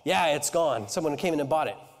 yeah, it's gone. Someone came in and bought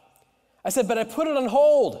it. I said, but I put it on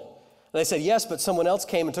hold. And they said, yes, but someone else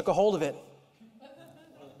came and took a hold of it.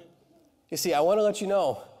 You see, I want to let you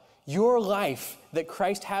know, your life that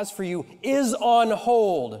Christ has for you is on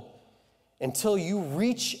hold until you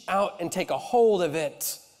reach out and take a hold of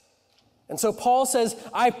it. And so Paul says,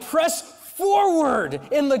 I press forward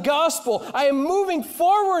in the gospel. I am moving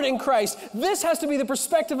forward in Christ. This has to be the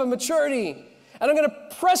perspective of maturity. And I'm going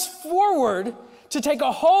to press forward to take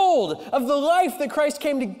a hold of the life that Christ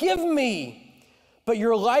came to give me. But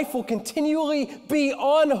your life will continually be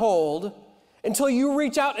on hold until you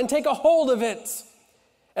reach out and take a hold of it.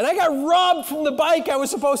 And I got robbed from the bike I was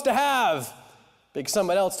supposed to have because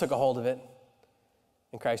someone else took a hold of it.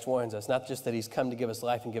 And Christ warns us, not just that he's come to give us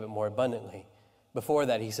life and give it more abundantly. Before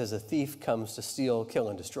that, he says, a thief comes to steal, kill,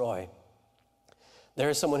 and destroy. There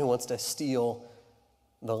is someone who wants to steal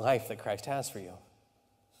the life that Christ has for you.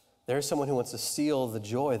 There is someone who wants to steal the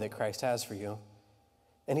joy that Christ has for you.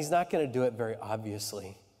 And he's not going to do it very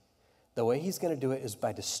obviously. The way he's going to do it is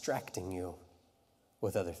by distracting you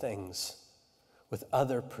with other things, with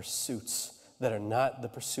other pursuits that are not the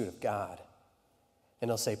pursuit of God. And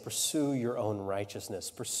he'll say, pursue your own righteousness,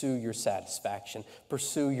 pursue your satisfaction,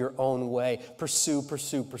 pursue your own way, pursue.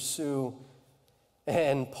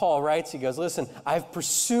 And Paul writes, he goes, listen, I've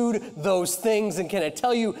pursued those things, and can I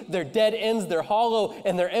tell you, they're dead ends, they're hollow,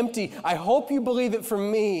 and they're empty. I hope you believe it from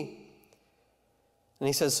me. And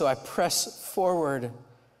he says, so I press forward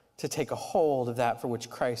to take a hold of that for which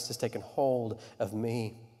Christ has taken hold of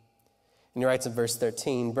me. And he writes in verse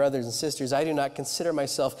 13, brothers and sisters, I do not consider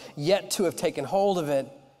myself yet to have taken hold of it.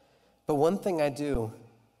 But one thing I do,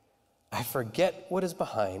 I forget what is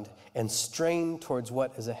behind and strain towards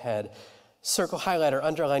what is ahead. Circle, highlight, or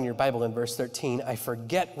underline your Bible in verse 13. I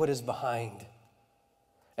forget what is behind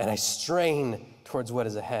and I strain towards what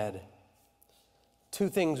is ahead. Two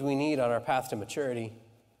things we need on our path to maturity.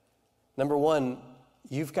 Number one,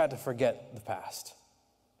 you've got to forget the past.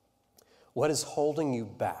 What is holding you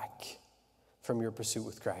back from your pursuit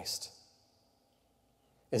with Christ?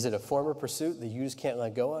 Is it a former pursuit that you just can't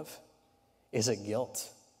let go of? Is it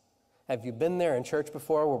guilt? Have you been there in church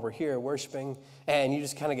before where we're here worshiping and you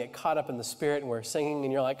just kind of get caught up in the spirit and we're singing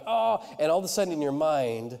and you're like, oh, and all of a sudden in your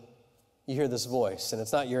mind, you hear this voice and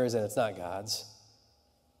it's not yours and it's not God's.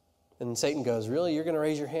 And Satan goes, really, you're going to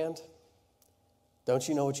raise your hand? Don't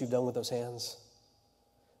you know what you've done with those hands?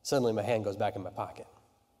 Suddenly my hand goes back in my pocket.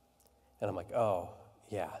 And I'm like, oh,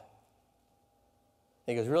 yeah. And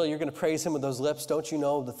he goes, really, you're going to praise him with those lips? Don't you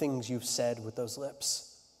know the things you've said with those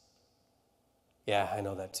lips? Yeah, I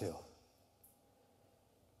know that too.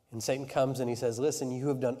 And Satan comes and he says, listen, you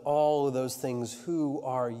have done all of those things. Who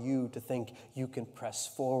are you to think you can press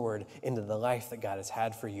forward into the life that God has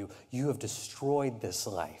had for you? You have destroyed this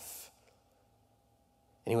life.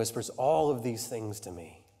 And he whispers all of these things to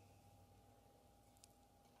me.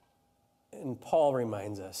 And Paul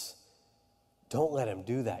reminds us, don't let him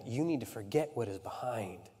do that. You need to forget what is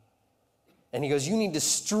behind. And he goes, you need to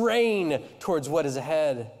strain towards what is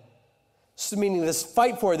ahead. So meaning this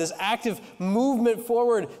fight forward, this active movement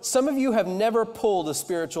forward. Some of you have never pulled a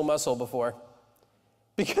spiritual muscle before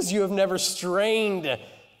because you have never strained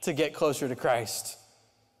to get closer to Christ.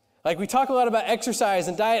 Like we talk a lot about exercise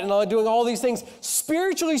and diet and doing all these things.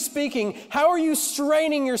 Spiritually speaking, how are you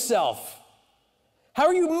straining yourself? How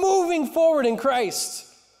are you moving forward in Christ?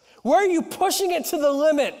 Where are you pushing it to the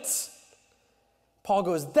limit? Paul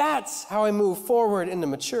goes, that's how I move forward into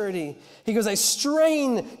maturity. He goes, I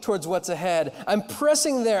strain towards what's ahead. I'm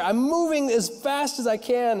pressing there. I'm moving as fast as I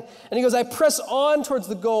can. And he goes, I press on towards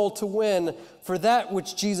the goal to win for that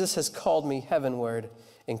which Jesus has called me heavenward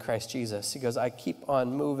in Christ Jesus. He goes, I keep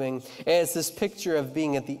on moving. And it's this picture of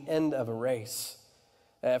being at the end of a race.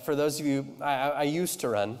 For those of you, I used to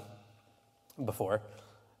run before.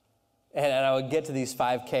 And I would get to these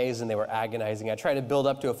 5Ks and they were agonizing. I tried to build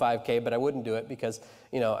up to a 5K, but I wouldn't do it because,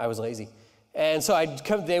 I was lazy. And so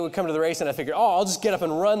they would come to the race and I figured, I'll just get up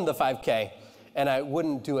and run the 5K. And I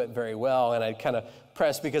wouldn't do it very well. And I'd kind of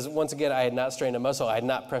press because once again, I had not strained a muscle. I had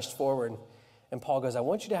not pressed forward. And Paul goes, I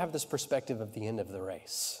want you to have this perspective of the end of the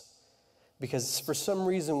race. Because for some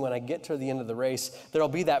reason, when I get to the end of the race, there'll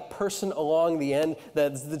be that person along the end,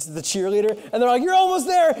 that's the cheerleader, and they're like, you're almost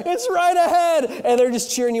there, it's right ahead, and they're just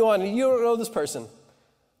cheering you on, and you don't know this person,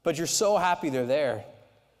 but you're so happy they're there,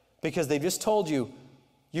 because they just told you,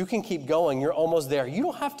 you can keep going, you're almost there. You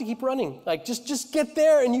don't have to keep running. Like, just get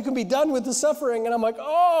there, and you can be done with the suffering, and I'm like,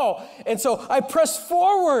 oh, and so I press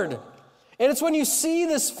forward. And it's when you see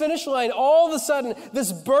this finish line, all of a sudden,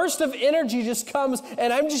 this burst of energy just comes,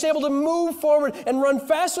 and I'm just able to move forward and run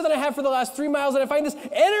faster than I have for the last 3 miles, and I find this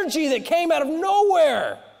energy that came out of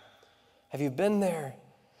nowhere. Have you been there?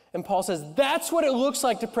 And Paul says, that's what it looks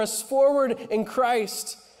like to press forward in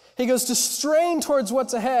Christ. He goes, to strain towards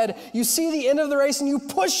what's ahead. You see the end of the race, and you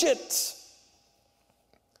push it.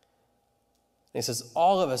 And he says,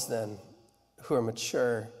 all of us then, who are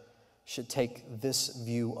mature, should take this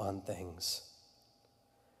view on things.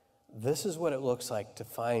 This is what it looks like to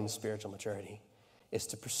find spiritual maturity, is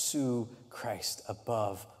to pursue Christ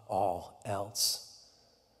above all else.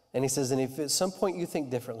 And he says, and if at some point you think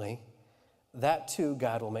differently, that too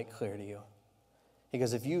God will make clear to you. He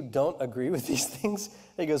goes, if you don't agree with these things,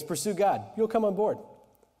 he goes, pursue God. You'll come on board.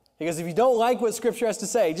 He goes, if you don't like what Scripture has to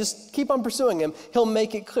say, just keep on pursuing him. He'll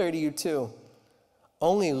make it clear to you too.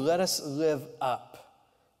 Only let us live up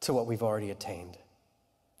to what we've already attained.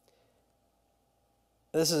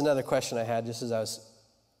 This is another question I had just as I was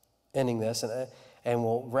ending this, and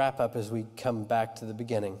we'll wrap up as we come back to the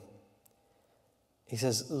beginning. He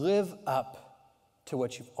says, live up to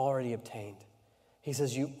what you've already obtained. He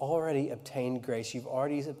says, you've already obtained grace. You've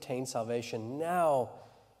already obtained salvation. Now,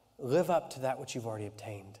 live up to that which you've already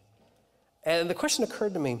obtained. And the question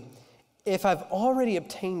occurred to me, if I've already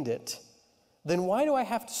obtained it, then why do I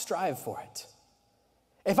have to strive for it?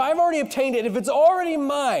 If I've already obtained it, if it's already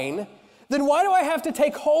mine, then why do I have to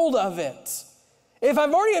take hold of it? If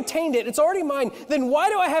I've already obtained it, it's already mine, then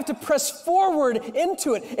why do I have to press forward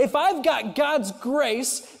into it? If I've got God's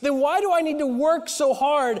grace, then why do I need to work so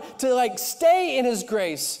hard to stay in his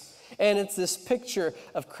grace? And it's this picture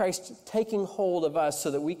of Christ taking hold of us so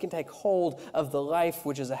that we can take hold of the life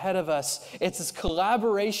which is ahead of us. It's this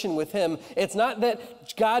collaboration with him. It's not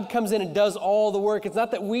that God comes in and does all the work. It's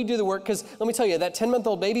not that we do the work, because let me tell you, that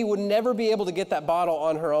 10-month-old baby would never be able to get that bottle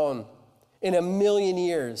on her own in a million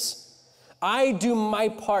years. I do my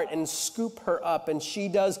part and scoop her up, and she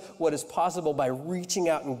does what is possible by reaching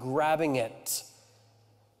out and grabbing it.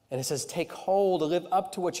 And it says, take hold, live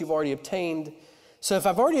up to what you've already obtained. So if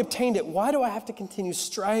I've already obtained it, why do I have to continue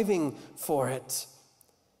striving for it?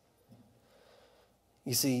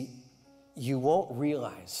 You see, you won't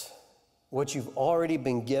realize what you've already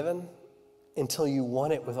been given until you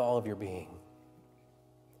want it with all of your being.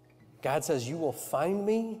 God says, you will find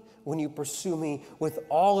me when you pursue me with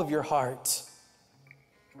all of your heart.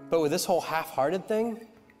 But with this whole half-hearted thing,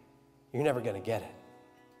 you're never going to get it.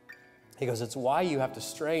 He goes, it's why you have to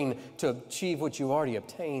strain to achieve what you've already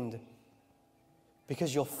obtained.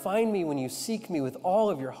 Because you'll find me when you seek me with all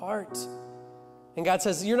of your heart. And God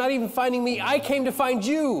says, you're not even finding me. I came to find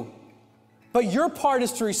you. But your part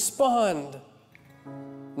is to respond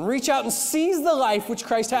and reach out and seize the life which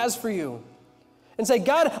Christ has for you. And say,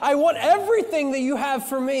 God, I want everything that you have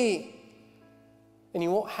for me. And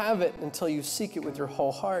you won't have it until you seek it with your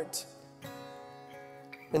whole heart.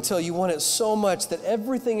 Until you want it so much that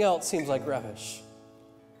everything else seems like rubbish.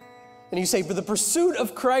 And you say, but the pursuit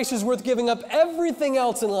of Christ is worth giving up everything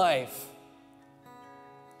else in life.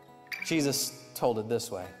 Jesus told it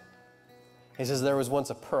this way. He says, there was once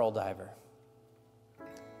a pearl diver.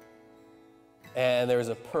 And there was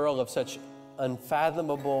a pearl of such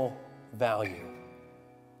unfathomable value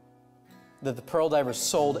that the pearl divers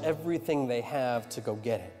sold everything they have to go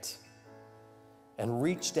get it. and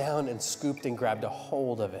reached down and scooped and grabbed a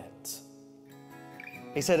hold of it.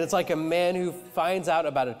 He said, it's like a man who finds out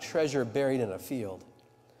about a treasure buried in a field.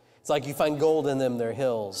 It's like you find gold in them, their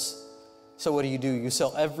hills. So what do? You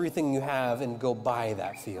sell everything you have and go buy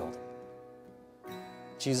that field.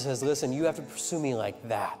 Jesus says, listen, you have to pursue me like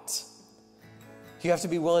that. You have to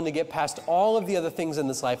be willing to get past all of the other things in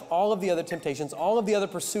this life, all of the other temptations, all of the other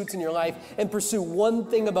pursuits in your life, and pursue one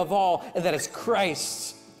thing above all, and that is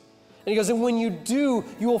Christ. And he goes, and when you do,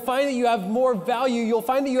 you will find that you have more value. You'll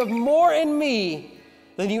find that you have more in me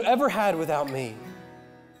than you ever had without me.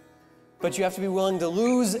 But you have to be willing to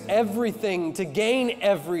lose everything, to gain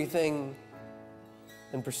everything,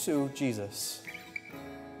 and pursue Jesus.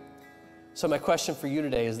 So my question for you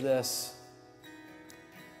today is this.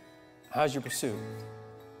 How's your pursuit?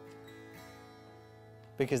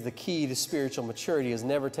 Because the key to spiritual maturity is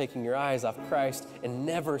never taking your eyes off Christ and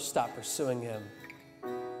never stop pursuing him.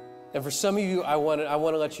 And for some of you, I want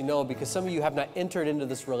to let you know, because some of you have not entered into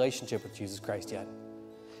this relationship with Jesus Christ yet.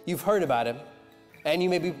 You've heard about him, and you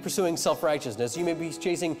may be pursuing self-righteousness. You may be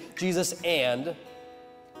chasing Jesus and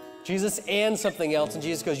something else. And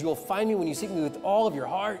Jesus goes, you will find me when you seek me with all of your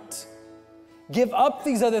heart. Give up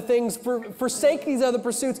these other things, forsake these other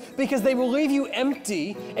pursuits, because they will leave you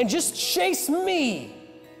empty, and just chase me.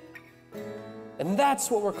 And that's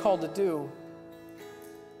what we're called to do.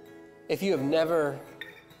 If you have never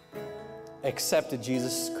accepted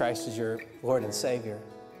Jesus Christ as your Lord and Savior,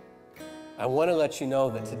 I want to let you know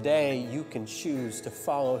that today you can choose to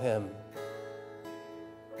follow him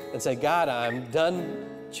and say, God, I'm done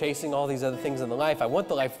chasing all these other things in the life. I want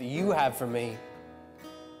the life that you have for me.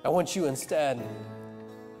 I want you instead.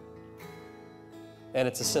 And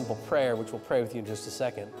it's a simple prayer, which we'll pray with you in just a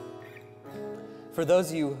second. For those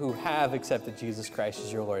of you who have accepted Jesus Christ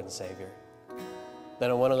as your Lord and Savior, then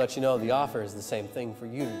I want to let you know the offer is the same thing for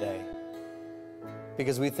you today.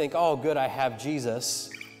 Because we think, oh, good, I have Jesus.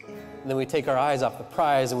 And then we take our eyes off the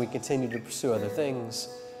prize and we continue to pursue other things.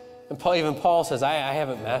 And even Paul says, I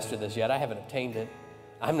haven't mastered this yet. I haven't obtained it.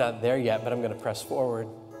 I'm not there yet, but I'm going to press forward.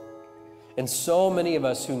 And so many of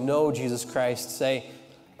us who know Jesus Christ say,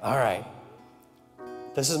 all right,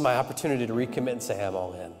 this is my opportunity to recommit and say I'm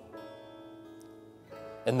all in.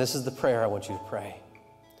 And this is the prayer I want you to pray.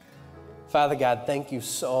 Father God, thank you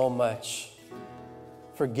so much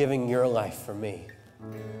for giving your life for me.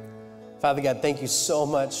 Father God, thank you so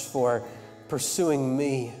much for pursuing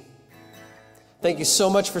me. Thank you so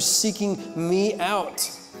much for seeking me out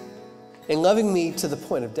and loving me to the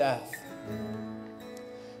point of death.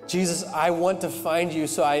 Jesus, I want to find you,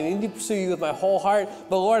 so I need to pursue you with my whole heart.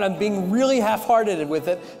 But Lord, I'm being really half-hearted with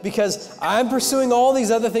it because I'm pursuing all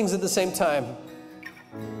these other things at the same time.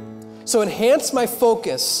 So enhance my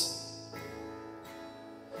focus.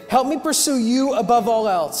 Help me pursue you above all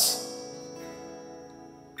else.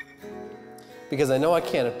 Because I know I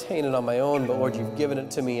can't obtain it on my own, but Lord, you've given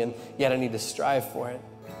it to me, and yet I need to strive for it.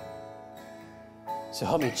 So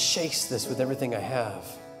help me chase this with everything I have,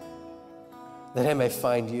 that I may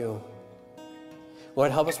find you.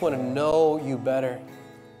 Lord, help us want to know you better,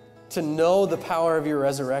 to know the power of your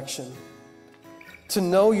resurrection, to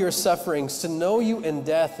know your sufferings, to know you in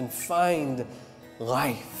death and find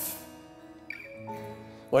life.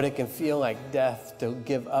 Lord, it can feel like death to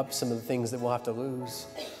give up some of the things that we'll have to lose.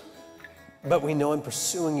 But we know in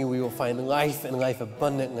pursuing you, we will find life and life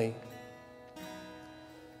abundantly.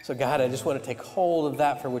 So God, I just want to take hold of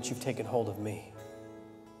that for which you've taken hold of me.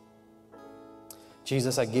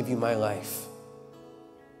 Jesus, I give you my life.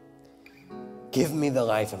 Give me the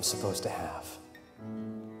life I'm supposed to have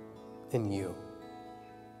in you.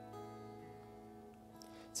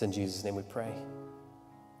 It's in Jesus' name we pray.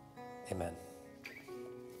 Amen.